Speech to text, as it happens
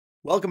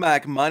Welcome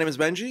back, my name is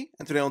Benji,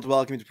 and today I want to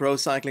welcome you to Pro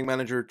Cycling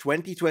Manager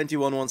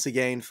 2021 once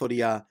again for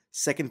the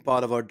second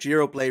part of our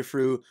Giro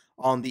playthrough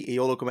on the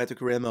Eolo-Kometa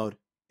career mode.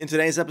 In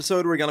today's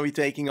episode, we're going to be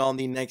taking on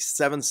the next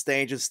 7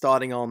 stages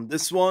starting on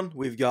this one.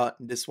 We've got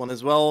this one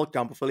as well,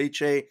 Campo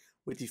Felice,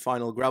 with the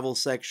final gravel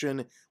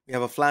section. We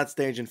have a flat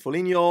stage in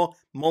Foligno,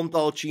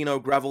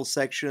 Montalcino gravel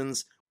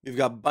sections. We've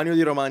got Bagno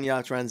di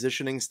Romagna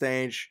transitioning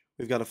stage.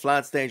 We've got a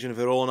flat stage in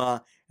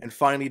Verona, and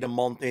finally the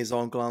Monte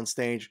Zoncolan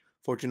stage,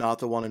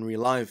 Fortunato one in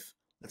real life.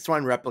 Let's try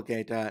and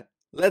replicate that.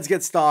 Let's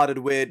get started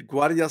with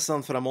Guardia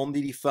San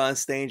Framondi, the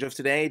first stage of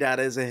today. That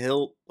is a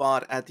hill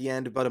part at the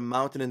end, but a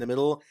mountain in the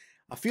middle.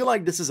 I feel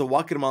like this is a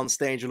Wackerman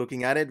stage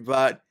looking at it,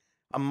 but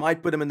I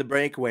might put him in the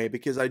breakaway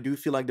because I do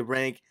feel like the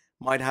break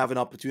might have an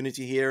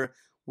opportunity here.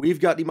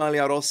 We've got the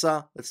MAGLIA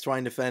ROSA. Let's try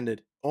and defend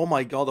it. Oh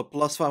my god, a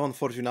 +5 on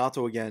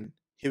Fortunato again.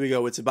 Here we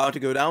go, it's about to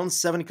go down,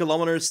 7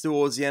 kilometers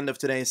towards the end of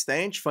today's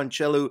stage.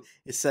 Fancello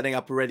is setting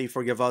up ready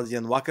for Gavazzi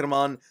and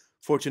Wackerman.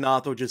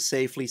 Fortunato just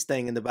safely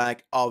staying in the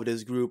back of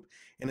this group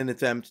in an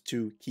attempt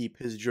to keep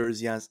his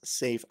jersey as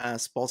safe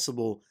as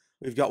possible.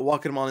 We've got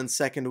Wackerman in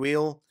second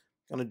wheel.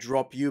 Gonna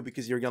drop you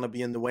because you're gonna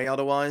be in the way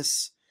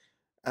otherwise.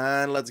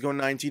 And let's go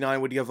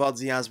 99 with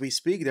Gavazzi as we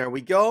speak. There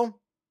we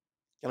go.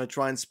 Gonna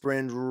try and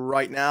sprint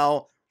right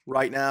now,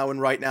 and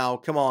right now.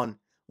 Come on.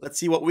 Let's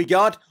see what we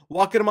got.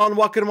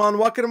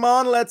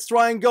 Wackerman. Let's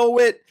try and go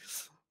with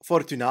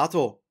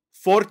Fortunato.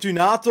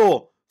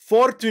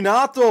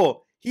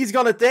 He's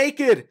gonna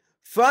take it.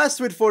 First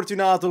with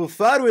Fortunato,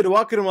 third with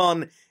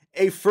Wackerman.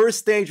 A first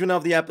stage win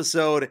of the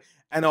episode,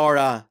 and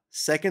our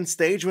second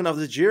stage win of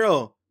the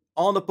Giro.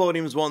 On the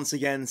podiums once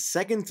again,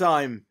 second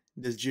time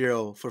this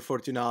Giro for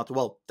Fortunato.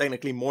 Well,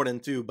 technically more than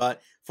 2,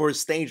 but for a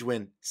stage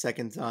win,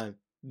 second time.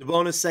 The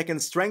bonus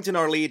seconds strengthen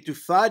our lead to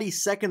 30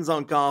 seconds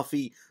on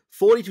Coffee,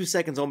 42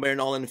 seconds on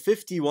Bernal, and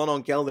 51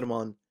 on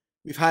Kelderman.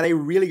 We've had a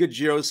really good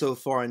Giro so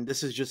far, and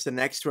this is just an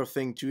extra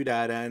thing to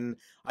that, and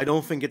I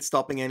don't think it's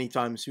stopping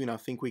anytime soon. I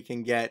think we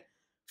can get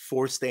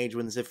 4 stage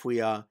wins if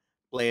we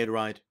play it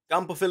right.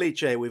 Campo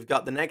Felice, we've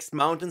got the next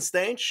mountain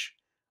stage.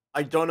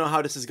 I don't know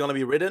how this is going to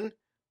be ridden,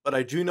 but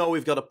I do know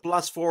we've got a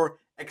 +4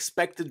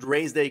 expected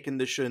race day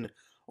condition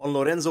on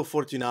Lorenzo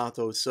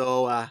Fortunato,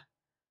 so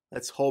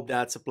let's hope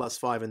that's a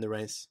 +5 in the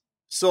race.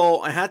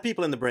 So I had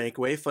people in the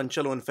breakaway,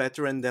 Fancello and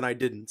Vetter, and then I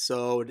didn't.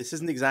 So this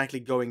isn't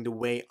exactly going the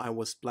way I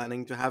was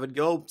planning to have it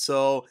go.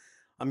 So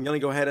I'm going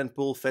to go ahead and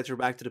pull Vetter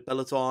back to the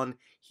peloton.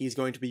 He's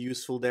going to be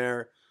useful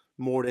there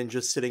more than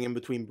just sitting in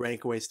between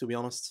breakaways, to be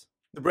honest.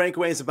 The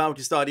breakaway is about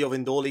to start the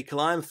Ovindoli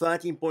climb,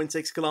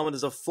 13.6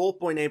 kilometers of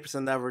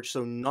 4.8% average,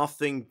 so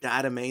nothing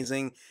that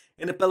amazing.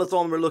 In the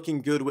peloton, we're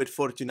looking good with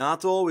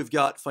Fortunato. We've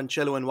got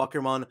Fancello and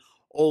Wackerman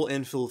all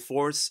in full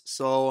force.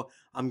 So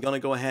I'm going to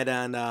go ahead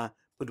and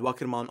put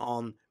Wackerman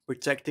on,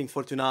 protecting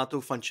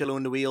Fortunato, Fancello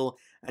in the wheel,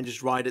 and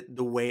just ride it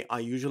the way I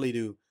usually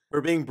do.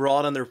 We're being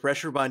brought under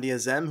pressure by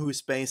DSM,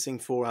 who's pacing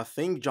for, I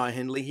think, Jai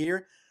Hindley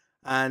here.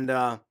 And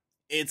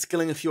it's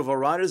killing a few of our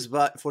riders,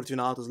 but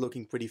Fortunato's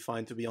looking pretty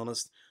fine, to be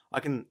honest.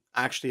 I can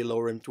actually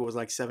lower him towards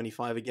like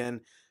 75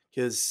 again,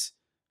 because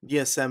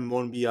DSM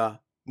won't be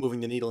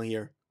moving the needle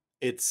here.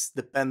 It's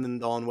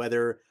dependent on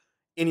whether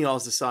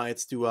Ineos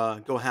decides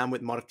to go ham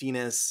with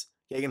Martinez,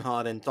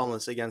 Gegenhardt, and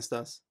Thomas against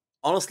us.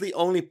 Honestly,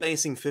 only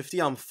pacing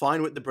 50, I'm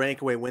fine with the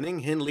breakaway winning.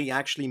 Hindley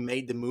actually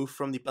made the move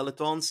from the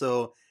peloton,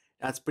 so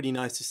that's pretty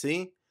nice to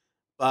see.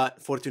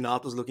 But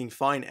Fortunato's looking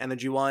fine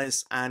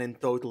energy-wise and in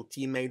total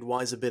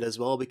teammate-wise a bit as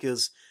well,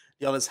 because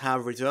the others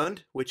have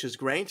returned, which is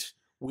great.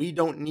 We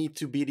don't need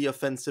to be the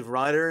offensive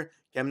rider.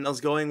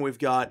 Kemna's going. We've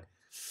got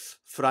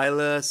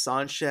Fraile,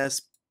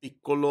 Sanchez,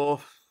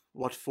 Piccolo.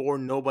 What for?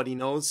 Nobody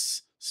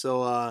knows.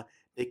 So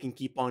they can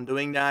keep on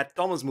doing that.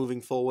 Thomas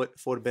moving forward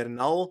for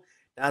Bernal.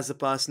 That's the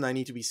person I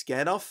need to be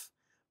scared of.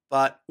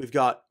 But we've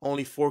got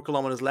only 4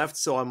 kilometers left,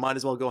 so I might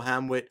as well go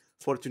ham with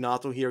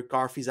Fortunato here.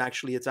 Carfy's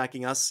actually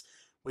attacking us,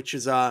 which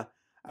is a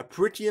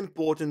pretty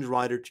important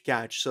rider to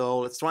catch. So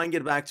let's try and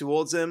get back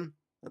towards him.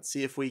 Let's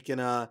see if we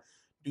can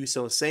do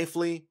so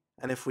safely.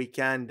 And if we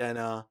can, then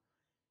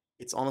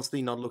it's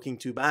honestly not looking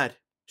too bad.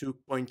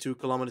 2.2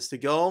 kilometers to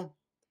go.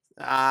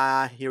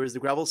 Here is the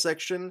gravel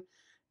section.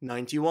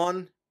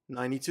 91,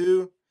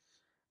 92.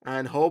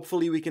 And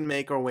hopefully we can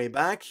make our way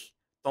back.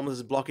 Thomas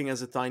is blocking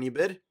us a tiny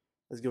bit.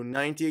 Let's go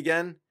 90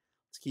 again.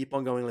 Let's keep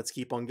on going. Let's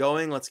keep on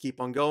going. Let's keep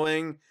on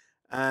going.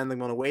 And I'm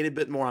going to wait a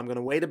bit more. I'm going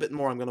to wait a bit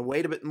more. I'm going to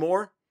wait a bit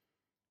more.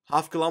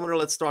 Half kilometer.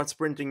 Let's start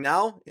sprinting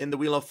now. In the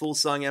wheel of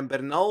Fulsang and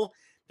Bernal.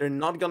 They're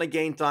not going to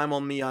gain time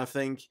on me, I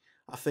think.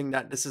 I think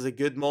that this is a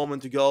good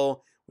moment to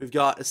go. We've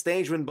got a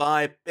stage win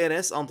by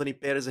Perez. Anthony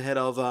Perez ahead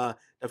of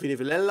Davide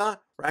Villela.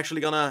 We're actually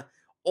going to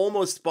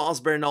almost pass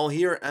Bernal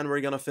here. And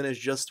we're going to finish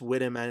just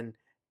with him and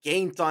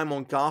gain time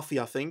on Coffee,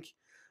 I think.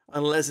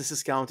 Unless this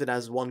is counted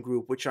as one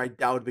group, which I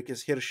doubt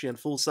because Hirschi and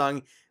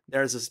Fulsang,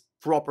 there's a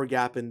proper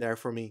gap in there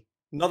for me.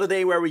 Not a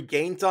day where we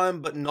gain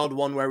time, but not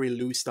one where we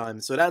lose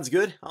time. So that's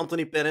good.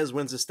 Anthony Perez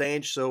wins the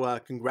stage, so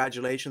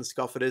congratulations,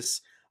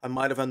 Cofidis. I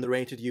might have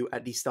underrated you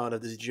at the start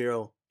of this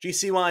Giro.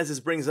 GC-wise, this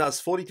brings us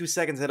 42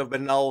 seconds ahead of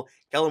Bernal,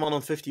 Kellerman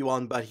on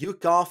 51, but Hugh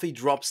Coffey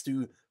drops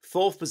to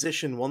 4th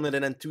position, 1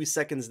 minute and 2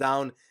 seconds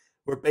down.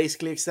 We're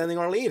basically extending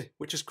our lead,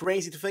 which is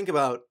crazy to think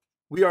about.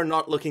 We are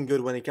not looking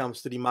good when it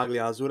comes to the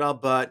Maglia Azzurra,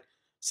 but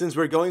since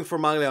we're going for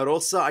Maglia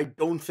Rosa, I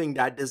don't think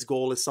that this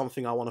goal is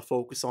something I want to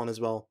focus on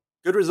as well.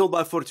 Good result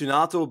by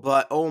Fortunato,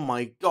 but oh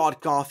my god,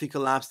 Coffey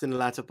collapsed in the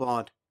latter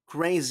part.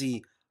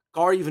 Crazy.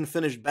 Car even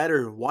finished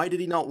better. Why did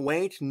he not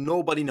wait?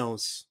 Nobody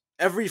knows.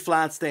 Every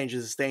flat stage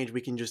is a stage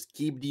we can just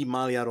keep the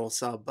Maglia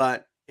Rosa,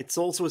 but it's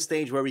also a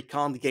stage where we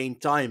can't gain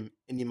time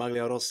in the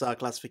Maglia Rosa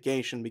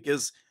classification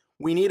because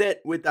we need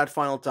it with that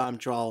final time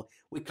trial.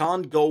 We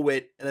can't go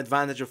with an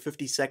advantage of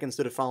 50 seconds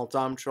to the final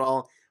time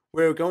trial.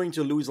 We're going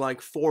to lose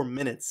like 4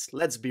 minutes.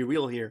 Let's be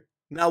real here.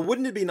 Now,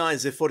 wouldn't it be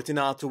nice if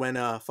Fortunato and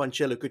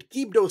Fancello could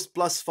keep those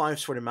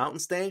 +5s for the mountain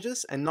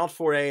stages and not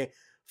for a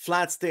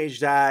flat stage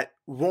that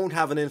won't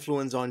have an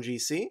influence on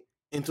GC?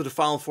 Into the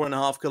final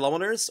 4.5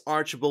 kilometers,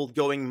 Archibald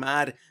going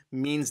mad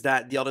means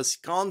that the others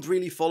can't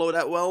really follow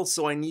that well,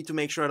 so I need to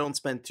make sure I don't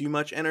spend too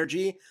much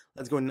energy.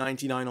 Let's go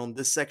 99 on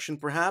this section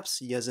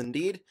perhaps. Yes,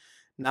 indeed.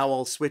 Now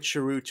I'll switch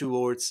Giroud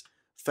towards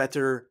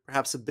Vetter,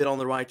 perhaps a bit on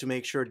the right to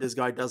make sure this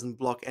guy doesn't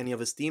block any of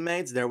his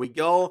teammates. There we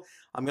go.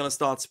 I'm going to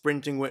start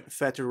sprinting with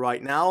Vetter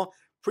right now.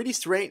 Pretty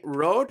straight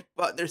road,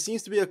 but there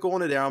seems to be a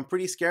corner there. I'm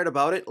pretty scared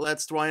about it.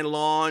 Let's try and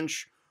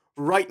launch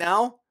right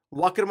now.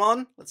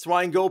 Wackerman, let's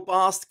try and go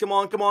past. Come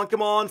on, come on,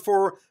 come on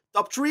for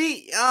top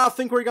 3. Yeah, I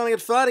think we're going to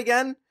get third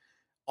again.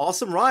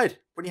 Awesome ride.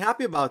 Pretty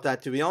happy about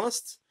that, to be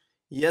honest.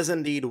 Yes,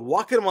 indeed.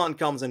 Wackerman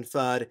comes in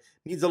third.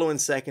 Nizzolo in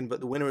second,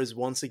 but the winner is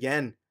once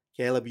again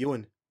Caleb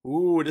Ewan.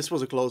 Ooh, this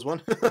was a close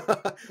one.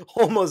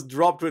 Almost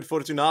dropped with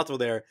Fortunato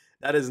there.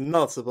 That is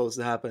not supposed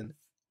to happen.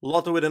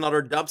 Lotto with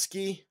another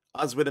Dubski.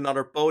 Us with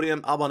another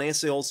podium.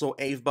 Albanese also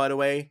 8th, by the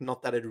way.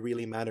 Not that it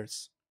really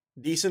matters.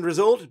 Decent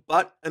result,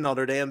 but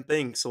another day in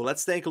pink. So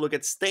let's take a look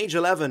at stage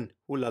 11.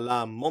 Ooh la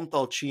la,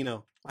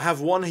 Montalcino. I have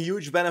one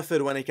huge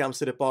benefit when it comes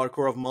to the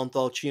parkour of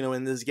Montalcino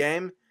in this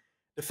game.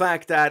 The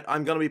fact that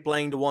I'm going to be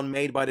playing the one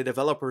made by the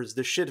developers,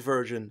 the shit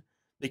version.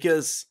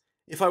 Because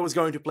if I was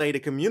going to play the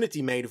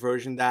community-made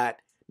version that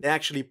they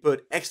actually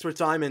put extra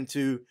time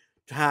into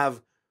to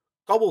have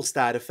cobble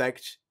stat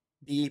affect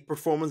the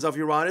performance of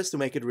your riders to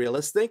make it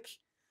realistic,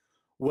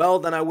 well,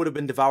 then I would have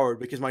been devoured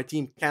because my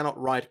team cannot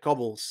ride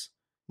cobbles.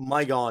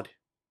 My god.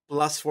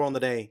 +4 on the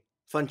day.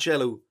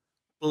 Fancello.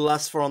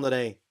 +4 on the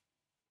day.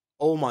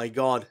 Oh my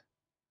god.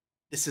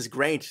 This is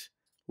great.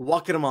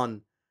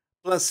 Wackerman.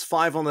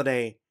 +5 on the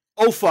day.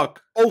 Oh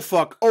fuck. Oh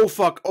fuck. Oh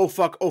fuck. Oh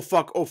fuck. Oh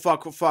fuck. Oh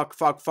fuck. Oh fuck.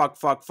 Fuck. Fuck.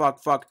 Fuck.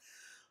 Fuck. Fuck.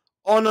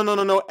 Oh no no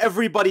no no.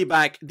 Everybody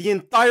back. The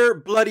entire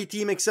bloody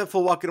team except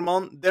for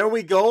Wackerman. There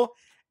we go.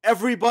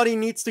 Everybody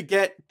needs to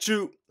get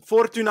to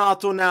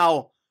Fortunato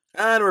now.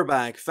 And we're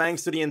back.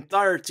 Thanks to the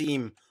entire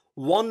team.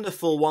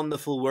 Wonderful,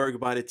 wonderful work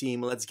by the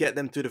team. Let's get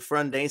them to the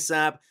front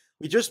ASAP.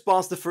 We just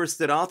passed the first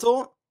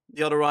Stirato.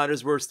 The other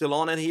riders were still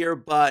on it here,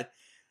 but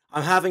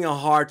I'm having a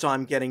hard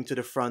time getting to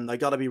the front. I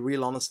gotta be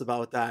real honest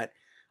about that.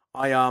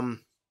 I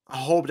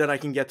hope that I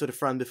can get to the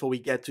front before we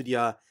get to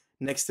the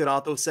next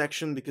Stirato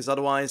section, because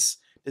otherwise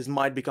this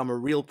might become a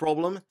real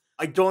problem.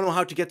 I don't know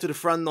how to get to the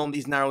front on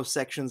these narrow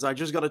sections. I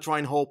just gotta try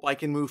and hope I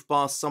can move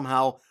past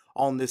somehow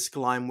on this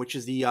climb, which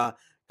is the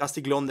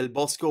Castiglione del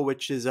Bosco,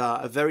 which is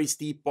a very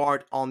steep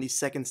part on the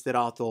second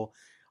Stirato.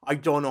 I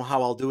don't know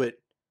how I'll do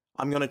it.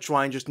 I'm going to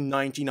try and just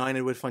 99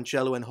 it with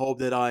Fancello and hope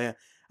that I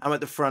am at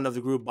the front of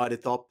the group by the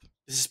top.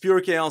 This is pure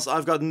chaos.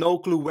 I've got no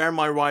clue where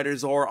my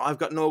riders are. I've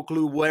got no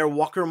clue where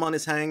Wackerman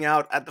is hanging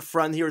out at the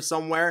front here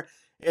somewhere.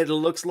 It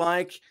looks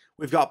like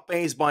we've got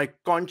pace by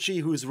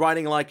Conchi, who's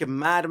riding like a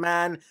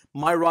madman.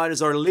 My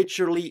riders are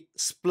literally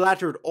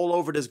splattered all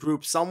over this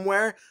group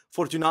somewhere.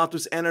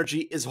 Fortunato's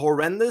energy is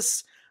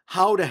horrendous.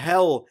 How the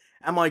hell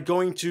am I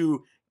going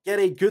to get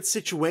a good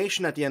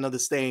situation at the end of the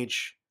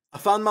stage? I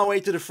found my way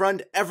to the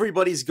front.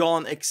 Everybody's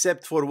gone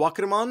except for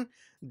Wackerman.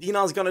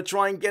 Dina's gonna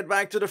try and get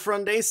back to the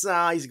front ace.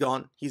 He's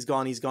gone. He's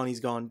gone. He's gone. He's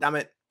gone. Damn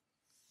it.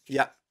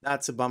 Yeah,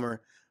 that's a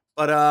bummer.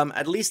 But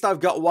at least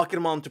I've got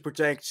Wackerman to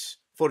protect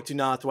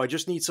Fortunato. I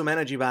just need some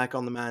energy back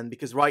on the man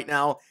because right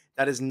now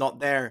that is not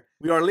there.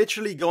 We are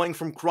literally going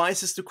from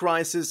crisis to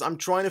crisis. I'm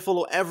trying to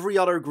follow every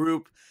other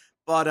group,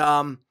 but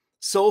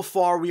so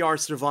far we are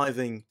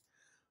surviving.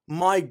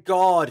 My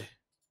god,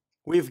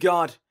 we've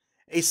got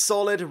a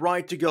solid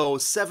ride to go,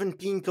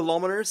 17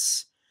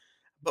 kilometers,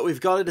 but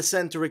we've got a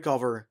descent to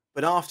recover.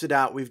 But after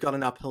that, we've got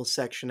an uphill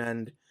section,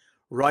 and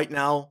right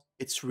now,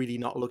 it's really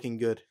not looking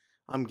good.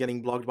 I'm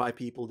getting blocked by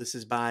people. This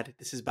is bad.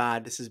 This is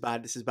bad. This is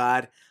bad. This is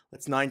bad.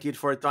 Let's 90 it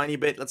for a tiny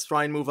bit. Let's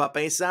try and move up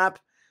ASAP.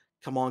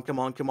 Come on, come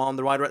on, come on.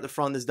 The rider at the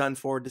front is done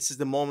for. This is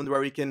the moment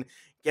where we can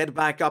get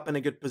back up in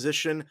a good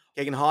position.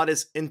 Gegenhardt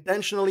is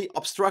intentionally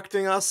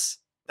obstructing us.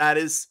 That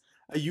is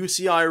a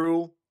UCI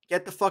rule.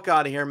 Get the fuck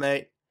out of here,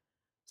 mate.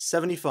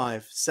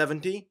 75,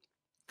 70.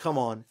 Come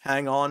on,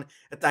 hang on.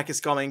 Attack is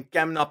coming.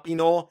 Kemna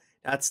Pino.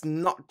 That's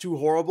not too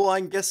horrible,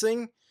 I'm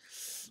guessing.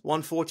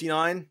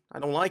 149. I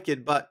don't like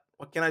it, but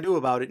What can I do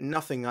about it?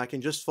 Nothing. I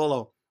can just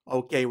follow.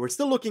 Okay, we're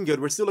still looking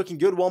good. We're still looking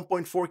good.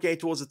 1.4k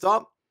towards the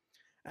top.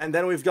 And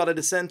then we've got to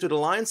descend to the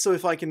line. So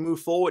if I can move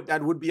forward,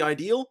 that would be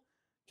ideal.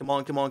 Come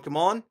on, come on, come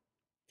on.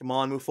 Come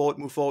on, move forward,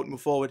 move forward, move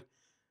forward.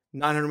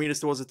 900 meters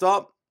towards the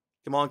top.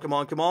 Come on, come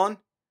on, come on.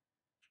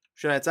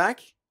 Should I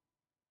attack?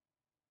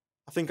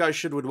 I think I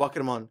should with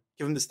Wakaramon.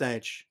 Give him the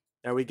stage.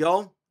 There we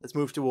go. Let's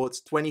move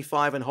towards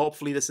 25 and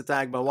hopefully this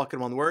attack by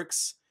Wakaramon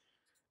works.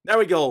 There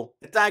we go.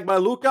 Attack by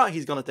Luca.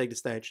 He's going to take the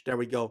stage. There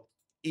we go.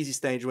 Easy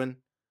stage win.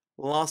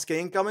 Last K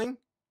incoming.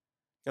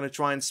 Going to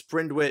try and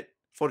sprint with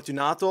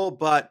Fortunato,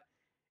 but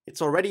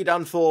it's already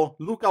done for.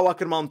 Luca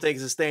Wakaramon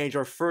takes the stage.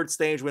 Our third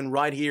stage win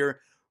right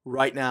here,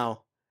 right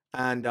now.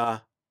 And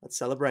let's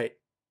celebrate.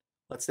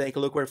 Let's take a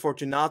look where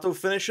Fortunato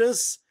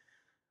finishes.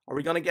 Are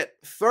we going to get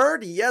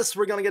third? Yes,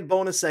 we're going to get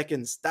bonus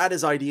seconds. That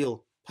is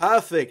ideal.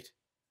 Perfect.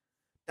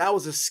 That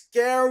was a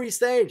scary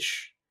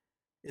stage.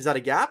 Is that a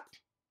gap?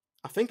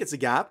 I think it's a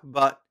gap,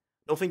 but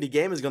I don't think the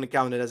game is going to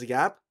count it as a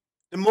gap.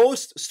 The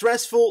most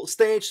stressful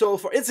stage so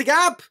far. It's a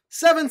gap!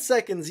 7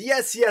 seconds.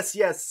 Yes, yes,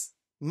 yes.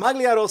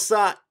 Maglia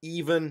Rosa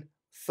even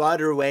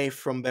further away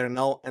from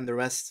Bernal and the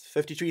rest.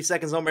 53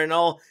 seconds on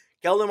Bernal.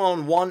 Keldem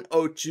on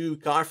 102.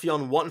 Garfi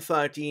on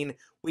 113.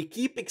 We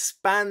keep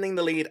expanding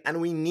the lead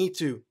and we need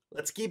to.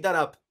 Let's keep that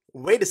up.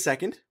 Wait a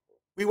second.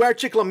 We wear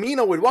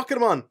Chiclamino with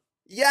Wakaramon.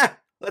 Yeah,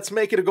 let's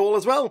make it a goal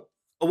as well.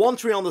 A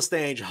 1-3 on the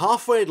stage.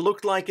 Halfway it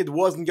looked like it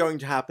wasn't going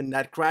to happen.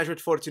 That crash with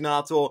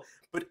Fortunato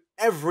put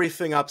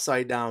everything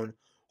upside down.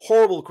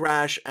 Horrible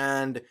crash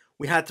and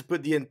we had to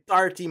put the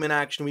entire team in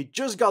action. We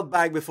just got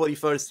back before the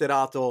first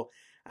Sterato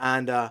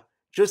and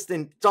just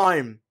in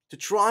time to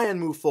try and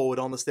move forward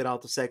on the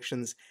Sterato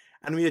sections.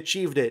 And we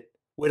achieved it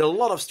with a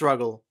lot of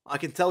struggle. I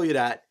can tell you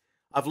that.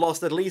 I've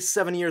lost at least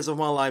 7 years of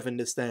my life in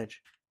this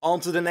stage. On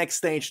to the next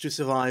stage to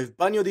survive.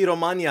 Bagno di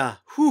Romagna.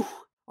 Whew.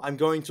 I'm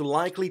going to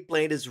likely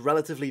play this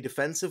relatively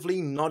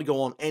defensively, not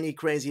go on any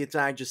crazy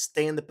attack, just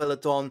stay in the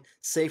peloton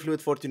safely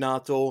with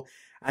Fortunato.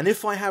 And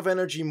if I have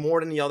energy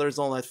more than the others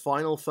on that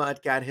final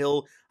Fat Cat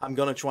Hill, I'm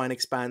going to try and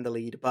expand the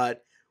lead.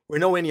 But we're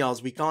no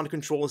Ineos. We can't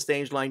control a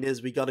stage like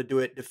this. We got to do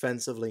it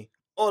defensively.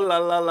 Oh la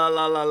la la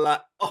la la la.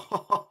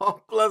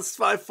 Oh,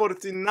 +5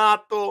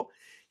 Fortunato.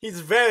 He's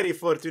very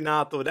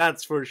Fortunato,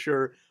 that's for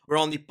sure. We're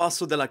on the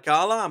Passo della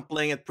Cala. I'm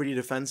playing it pretty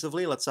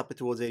defensively. Let's up it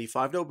towards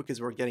 85 though,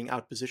 because we're getting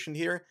out-positioned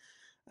here.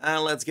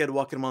 And let's get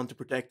Wakaramon to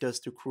protect us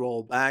to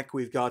crawl back.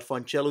 We've got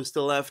Fancello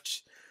still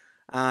left.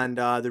 And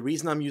the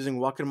reason I'm using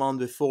Wakaramon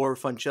before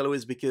Fancello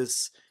is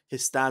because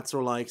his stats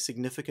are like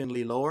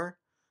significantly lower.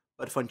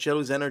 But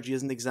Fancello's energy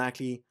isn't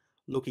exactly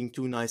looking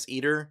too nice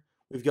either.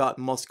 We've got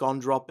Moscon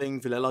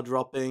dropping, Villela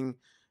dropping.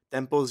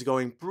 Tempo's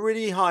going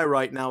pretty high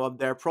right now up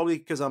there, probably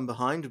because I'm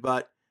behind,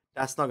 but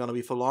that's not going to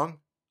be for long.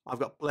 I've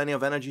got plenty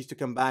of energies to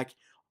come back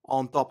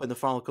on top in the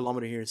final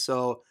kilometer here,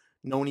 so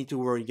no need to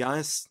worry,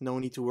 guys. No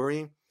need to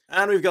worry.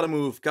 And we've got to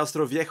move.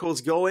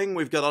 Castroviejo's going.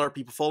 We've got other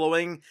people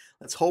following.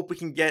 Let's hope we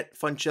can get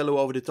Fancello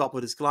over the top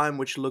of this climb,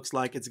 which looks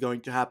like it's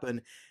going to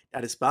happen.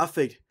 That is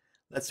perfect.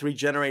 Let's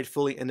regenerate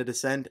fully in the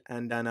descent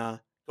and then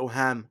go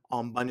ham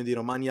on Bagno di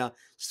Romagna's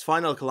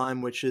final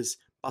climb, which is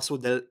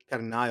Passo del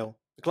Carnaio.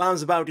 The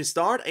climb's about to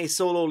start. A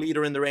solo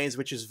leader in the race,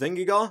 which is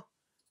Vingegaard.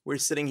 We're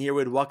sitting here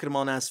with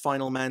Wakaramon as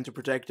final man to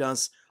protect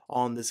us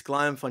on this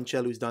climb.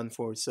 Fancello's done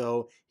for,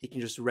 so he can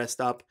just rest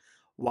up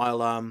while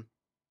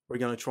we're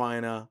going to try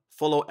and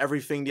follow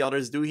everything the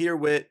others do here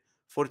with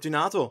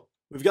Fortunato.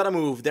 We've got to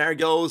move. There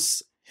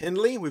goes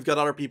Hindley. We've got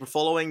other people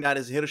following. That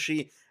is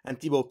Hirschi and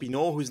Thibaut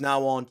Pinot, who's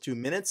now on 2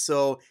 minutes,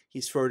 so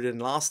he's further in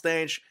last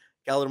stage.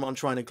 Gelderman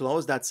trying to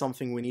close. That's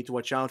something we need to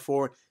watch out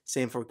for.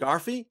 Same for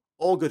Garfi.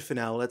 All good for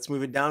now. Let's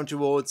move it down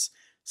towards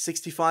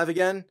 65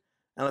 again.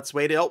 And let's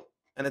wait up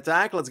an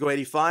attack. Let's go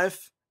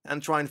 85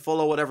 and try and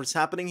follow whatever's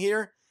happening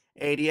here.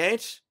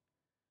 88.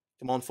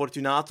 Come on,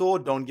 Fortunato.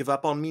 Don't give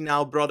up on me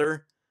now,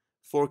 brother.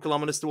 4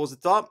 kilometers towards the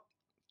top.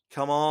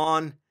 Come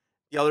on.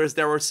 The others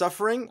there were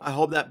suffering. I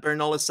hope that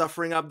Bernal is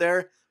suffering up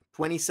there.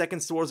 20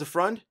 seconds towards the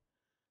front.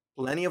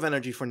 Plenty of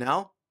energy for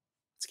now.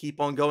 Let's keep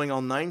on going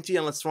on 90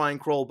 and let's try and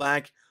crawl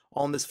back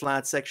on this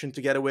flat section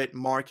together with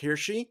Mark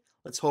Hirschi.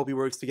 Let's hope he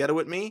works together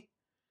with me.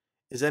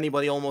 Is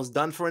anybody almost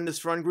done for in this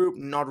front group?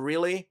 Not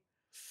really.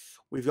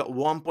 We've got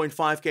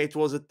 1.5k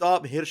towards the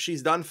top.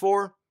 Hirschi's done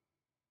for.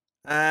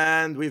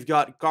 And we've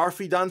got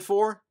Garfi done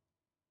for.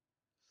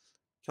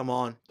 Come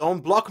on.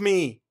 Don't block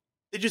me.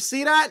 Did you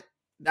see that?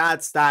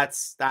 That's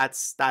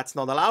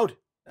not allowed.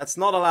 That's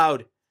not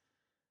allowed.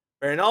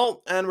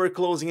 Bernal. And we're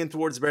closing in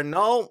towards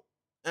Bernal.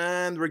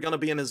 And we're going to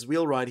be in his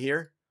wheel right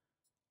here.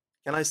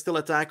 Can I still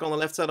attack on the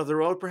left side of the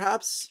road,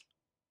 perhaps?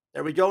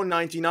 There we go,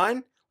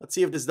 99. Let's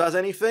see if this does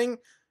anything.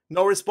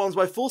 No response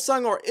by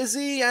Fulsang, or is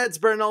he? Adds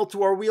Bernal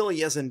to our wheel.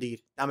 Yes,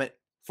 indeed. Damn it.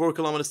 4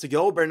 kilometers to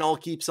go. Bernal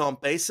keeps on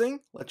pacing.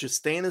 Let's just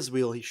stay in his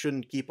wheel. He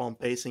shouldn't keep on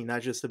pacing.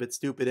 That's just a bit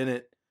stupid, isn't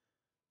it?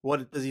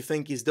 What does he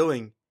think he's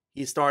doing?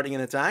 He's starting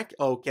an attack.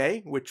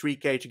 Okay, with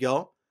 3k to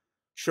go.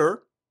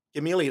 Sure.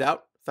 Give me a lead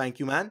out. Thank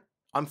you, man.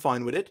 I'm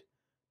fine with it.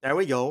 There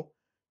we go.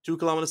 2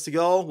 kilometers to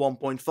go,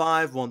 1.5,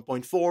 1.4,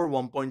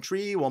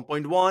 1.3,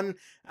 1.1,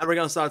 and we're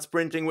going to start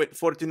sprinting with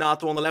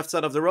Fortunato on the left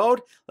side of the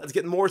road. Let's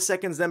get more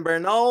seconds than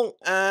Bernal,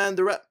 and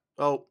the rest...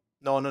 Oh,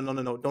 no,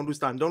 don't lose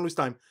time, don't lose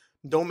time.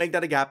 Don't make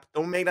that a gap,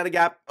 don't make that a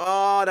gap.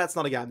 Oh, that's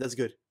not a gap, that's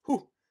good.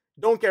 Whew.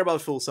 Don't care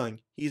about Fulsang.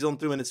 He's on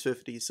 2 minutes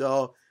 50,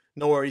 so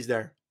no worries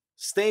there.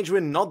 Stage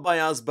win not by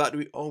us, but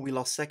we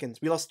lost seconds.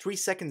 We lost 3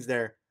 seconds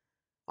there.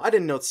 I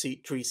did not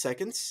see 3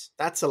 seconds.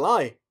 That's a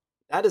lie.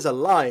 That is a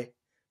lie.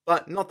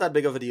 But not that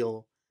big of a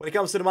deal. When it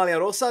comes to the Maglia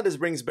Rosa, this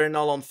brings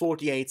Bernal on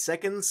 48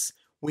 seconds.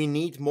 We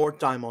need more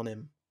time on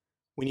him.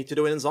 We need to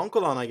do it in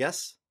Zoncolan, I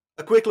guess.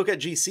 A quick look at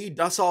GC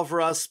does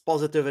offer us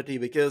positivity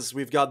because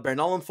we've got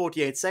Bernal on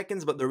 48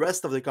 seconds, but the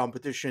rest of the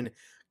competition,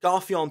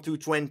 Kafi on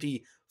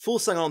 220,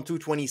 Fulsang on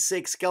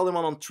 226,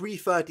 Kelderman on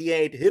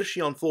 338,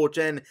 Hirschi on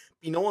 410,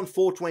 Pinot on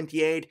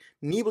 428,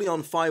 Nibali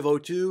on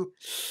 502.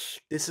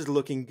 This is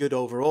looking good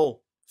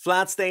overall.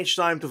 Flat stage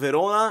time to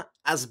Verona,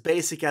 as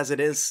basic as it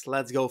is,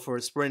 let's go for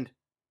a sprint.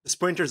 The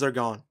sprinters are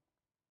gone.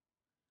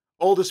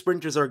 All the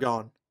sprinters are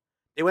gone.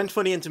 They went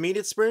for the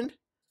intermediate sprint,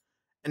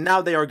 and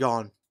now they are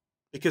gone.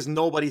 Because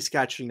nobody's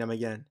catching them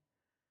again.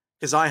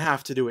 Because I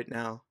have to do it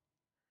now.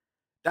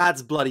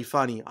 That's bloody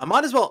funny. I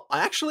might as well,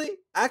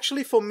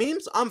 actually for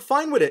memes, I'm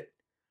fine with it.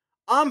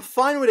 I'm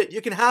fine with it,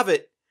 you can have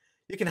it.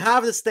 You can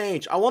have the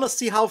stage. I want to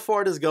see how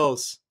far this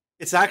goes.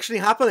 It's actually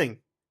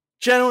happening.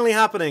 Genuinely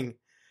happening.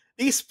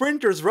 These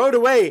sprinters rode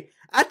away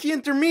at the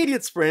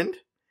intermediate sprint.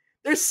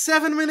 They're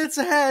 7 minutes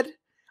ahead.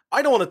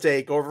 I don't want to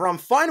take over. I'm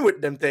fine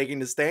with them taking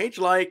the stage.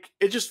 Like,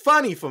 it's just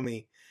funny for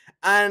me.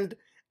 And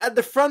at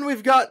the front,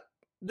 we've got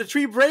the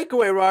 3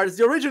 breakaway riders,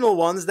 the original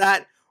ones,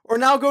 that are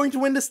now going to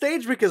win the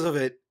stage because of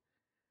it.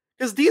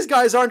 Because these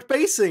guys aren't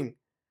pacing.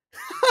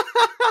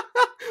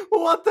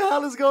 What the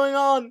hell is going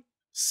on?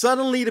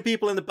 Suddenly, the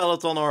people in the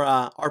peloton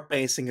are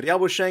pacing.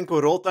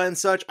 Ryaboshenko, Rota, and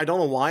such. I don't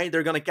know why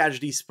they're going to catch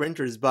these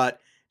sprinters, but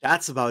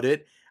that's about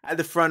it. At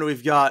the front,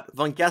 we've got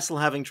Van Kessel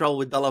having trouble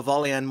with Della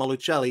Valle and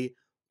Malucelli.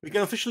 We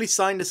can officially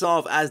sign this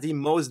off as the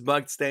most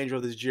bugged stage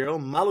of this Giro.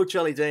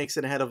 Malucelli takes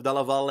it ahead of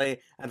Della Valle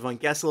and Van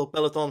Kessel.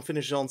 Peloton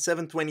finishes on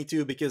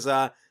 7:22 because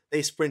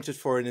they sprinted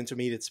for an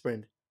intermediate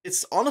sprint.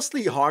 It's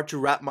honestly hard to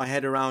wrap my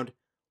head around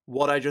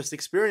what I just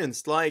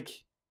experienced. Like,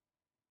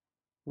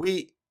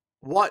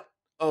 what?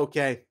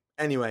 Okay.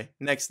 Anyway,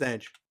 next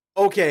stage.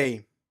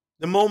 Okay,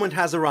 the moment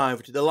has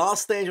arrived. The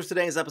last stage of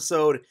today's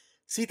episode,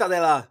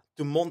 Cittadella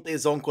to Monte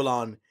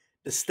Zoncolan.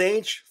 The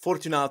stage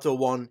Fortunato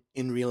won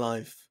in real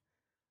life.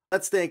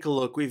 Let's take a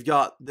look. We've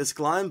got this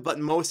climb, but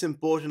most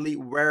importantly,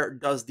 where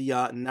does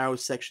the narrow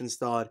section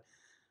start?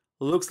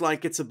 Looks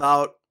like it's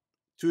about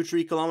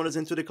 2-3 kilometers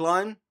into the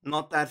climb.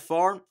 Not that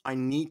far. I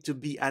need to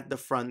be at the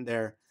front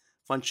there.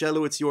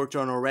 Fancello, it's your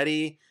turn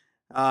already.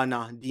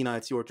 Nah, Dina,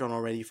 it's your turn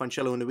already.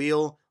 Fancello in the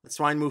wheel. Let's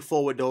try and move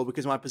forward though,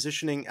 because my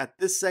positioning at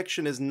this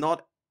section is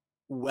not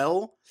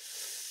well.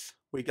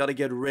 We gotta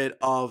get rid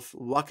of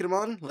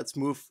Wackerman. Let's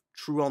move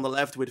through on the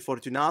left with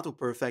Fortunato.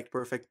 Perfect,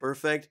 perfect,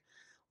 perfect.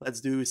 Let's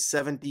do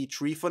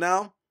 73 for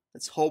now.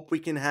 Let's hope we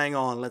can hang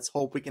on. Let's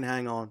hope we can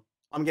hang on.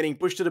 I'm getting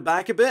pushed to the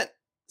back a bit.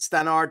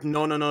 Stannard,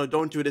 no,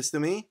 don't do this to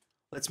me.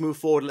 Let's move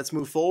forward, let's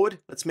move forward.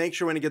 Let's make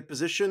sure we're in a good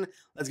position.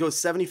 Let's go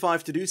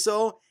 75 to do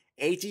so.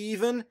 80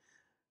 even.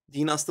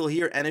 Dina's still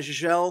here, Energy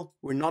Shell.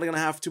 We're not gonna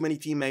have too many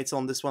teammates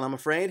on this one, I'm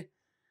afraid.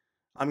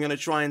 I'm gonna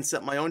try and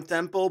set my own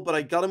tempo, but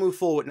I gotta move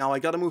forward now. I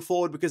gotta move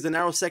forward because the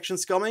narrow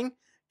section's coming.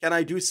 Can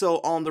I do so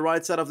on the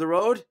right side of the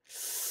road?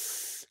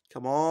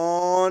 Come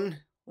on.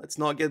 Let's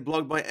not get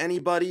blocked by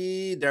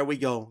anybody. There we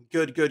go.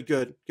 Good, good,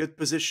 good. Good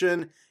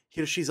position.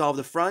 Hirschi's off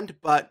the front,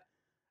 but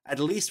at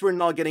least we're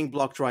not getting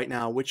blocked right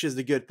now, which is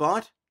the good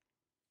part.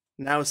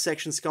 Now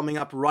section's coming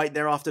up right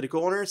there after the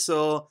corner,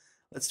 so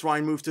let's try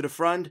and move to the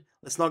front.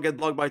 Let's not get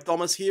blocked by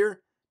Thomas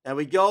here. There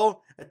we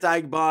go.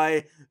 Attacked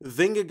by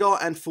Vingegaard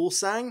and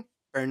Fulsang.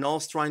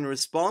 Bernal's trying to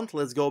respond.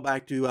 Let's go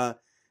back to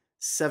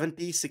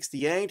 70,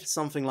 68,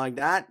 something like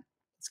that.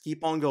 Let's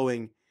keep on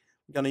going.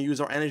 We're going to use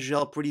our energy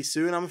gel pretty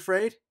soon, I'm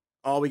afraid.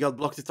 Oh, we got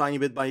blocked a tiny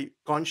bit by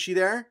Conchi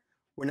there.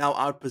 We're now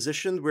out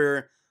positioned.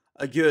 We're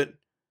a good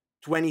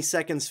 20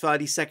 seconds,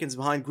 30 seconds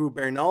behind Group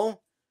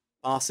Bernal.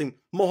 Passing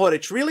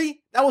Mohoric.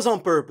 Really? That was on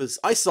purpose.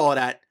 I saw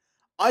that.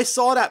 I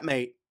saw that,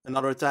 mate.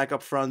 Another attack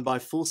up front by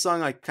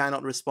Fulsang. I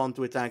cannot respond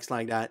to attacks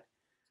like that.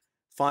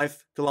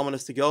 5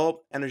 kilometers to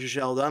go. Energy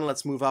gel done.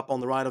 Let's move up on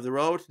the right of the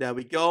road. There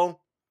we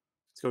go.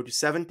 Let's go to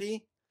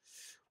 70.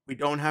 We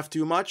don't have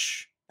too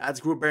much. That's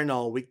Group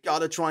Bernal. We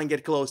gotta try and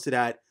get close to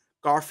that.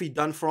 Garfi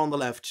done for on the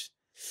left.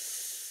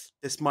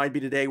 This might be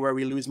the day where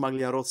we lose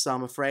Maglia Rosa,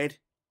 I'm afraid.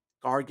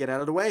 Car, get out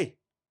of the way.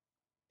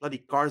 Bloody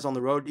cars on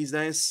the road these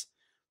days.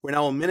 We're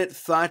now a minute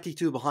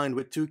 32 behind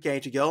with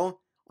 2k to go.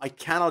 I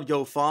cannot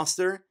go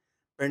faster.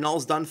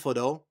 Bernal's done for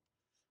though.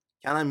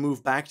 Can I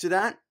move back to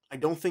that? I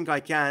don't think I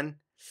can.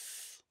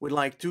 With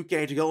like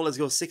 2k to go, let's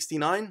go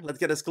 69. Let's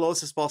get as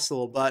close as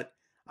possible, but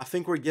I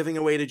think we're giving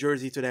away the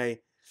jersey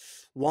today.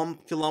 1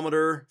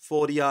 kilometer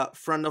for the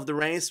front of the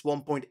race,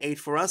 1.8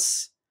 for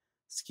us.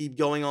 Let's keep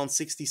going on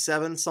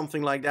 67,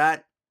 something like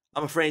that.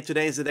 I'm afraid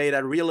today is the day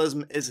that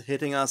realism is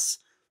hitting us.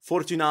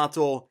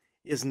 Fortunato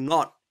is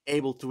not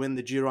able to win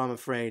the Giro, I'm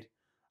afraid,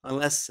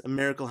 unless a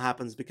miracle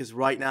happens, because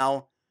right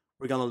now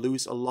we're going to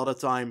lose a lot of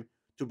time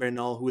to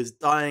Bernal, who is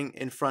dying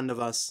in front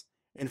of us,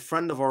 in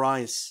front of our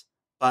eyes,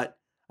 but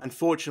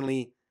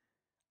unfortunately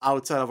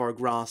outside of our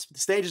grasp. The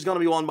stage is going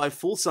to be won by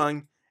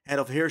Fuglsang, ahead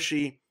of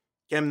Hirschi,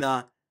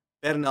 Kemna,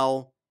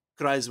 Bernal,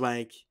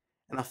 Kruijswijk,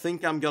 and I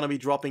think I'm going to be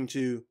dropping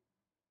to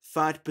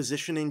third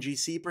position in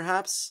GC,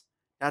 perhaps.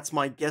 That's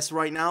my guess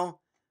right now,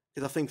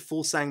 because I think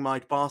Fuglsang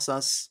might pass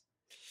us.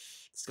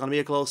 It's going to be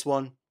a close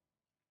one.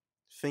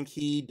 I think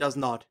he does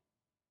not.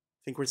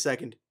 I think we're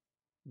second.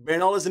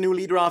 Bernal is the new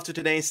leader after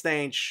today's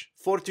stage.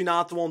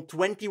 Fortunato on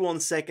 21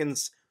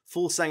 seconds.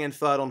 Fuglsang in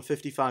third on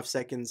 55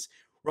 seconds.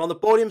 We're on the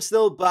podium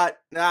still, but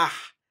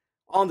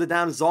on the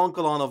damn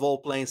Zoncolan of all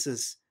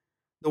places.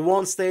 The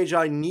one stage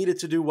I needed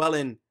to do well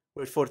in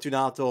with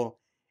Fortunato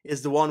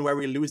is the one where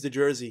we lose the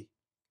jersey.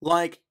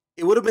 Like,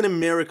 it would have been a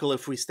miracle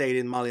if we stayed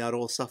in MAGLIA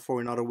ROSA for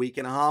another week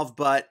and a half,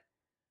 but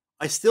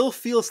I still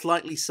feel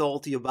slightly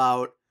salty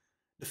about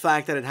the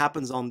fact that it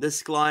happens on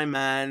this climb,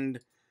 and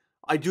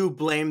I do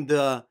blame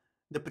the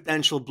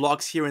potential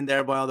blocks here and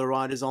there by other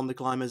riders on the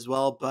climb as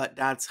well, but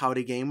that's how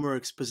the game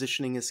works.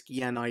 Positioning is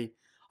key, and I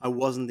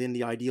wasn't in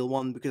the ideal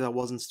one because I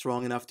wasn't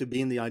strong enough to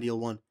be in the ideal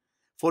one.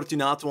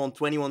 Fortunato on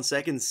 21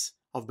 seconds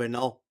of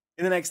Bernal.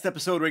 In the next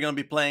episode, we're going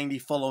to be playing the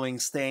following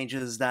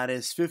stages, that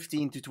is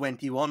 15 to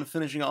 21,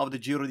 finishing off the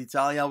Giro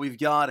d'Italia. We've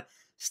got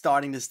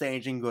starting the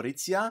stage in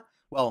Gorizia,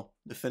 well,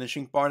 the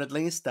finishing part at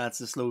least, that's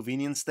the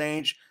Slovenian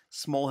stage,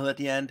 small hill at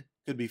the end,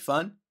 could be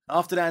fun.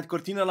 After that,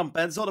 Cortina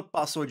Lampezzo, the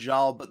Passo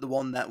Gial, but the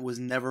one that was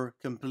never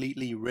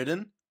completely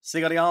ridden.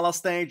 Segariala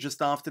stage,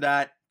 just after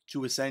that,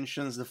 2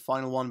 ascensions, the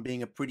final one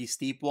being a pretty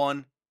steep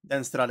one.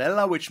 Then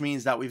Stradella, which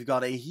means that we've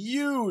got a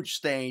huge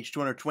stage,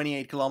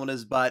 228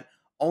 kilometers, but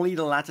only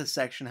the latter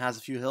section has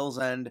a few hills,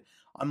 and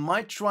I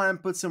might try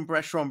and put some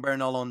pressure on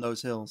Bernal on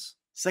those hills.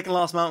 Second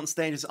last mountain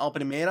stage is Alpe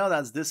d'Humeira,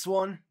 that's this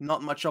one.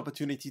 Not much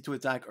opportunity to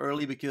attack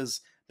early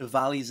because the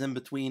valleys in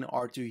between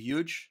are too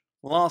huge.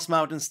 Last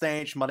mountain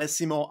stage,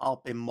 Madesimo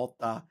Alpe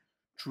Motta.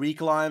 3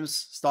 climbs,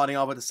 starting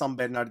off with the San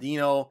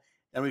Bernardino,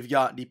 then we've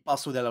got the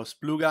Passo della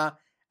Spluga,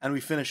 and we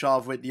finish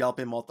off with the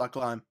Alpe Motta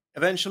climb.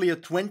 Eventually a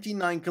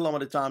 29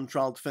 kilometer time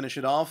trial to finish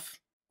it off.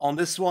 On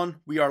this one,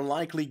 we are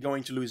likely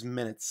going to lose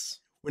minutes.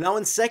 We're now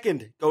in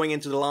second, going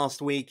into the last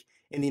week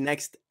in the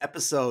next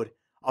episode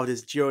of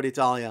this Giro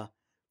d'Italia.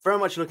 Very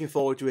much looking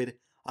forward to it.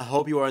 I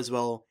hope you are as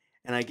well,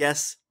 and I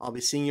guess I'll be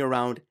seeing you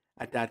around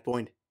at that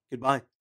point. Goodbye.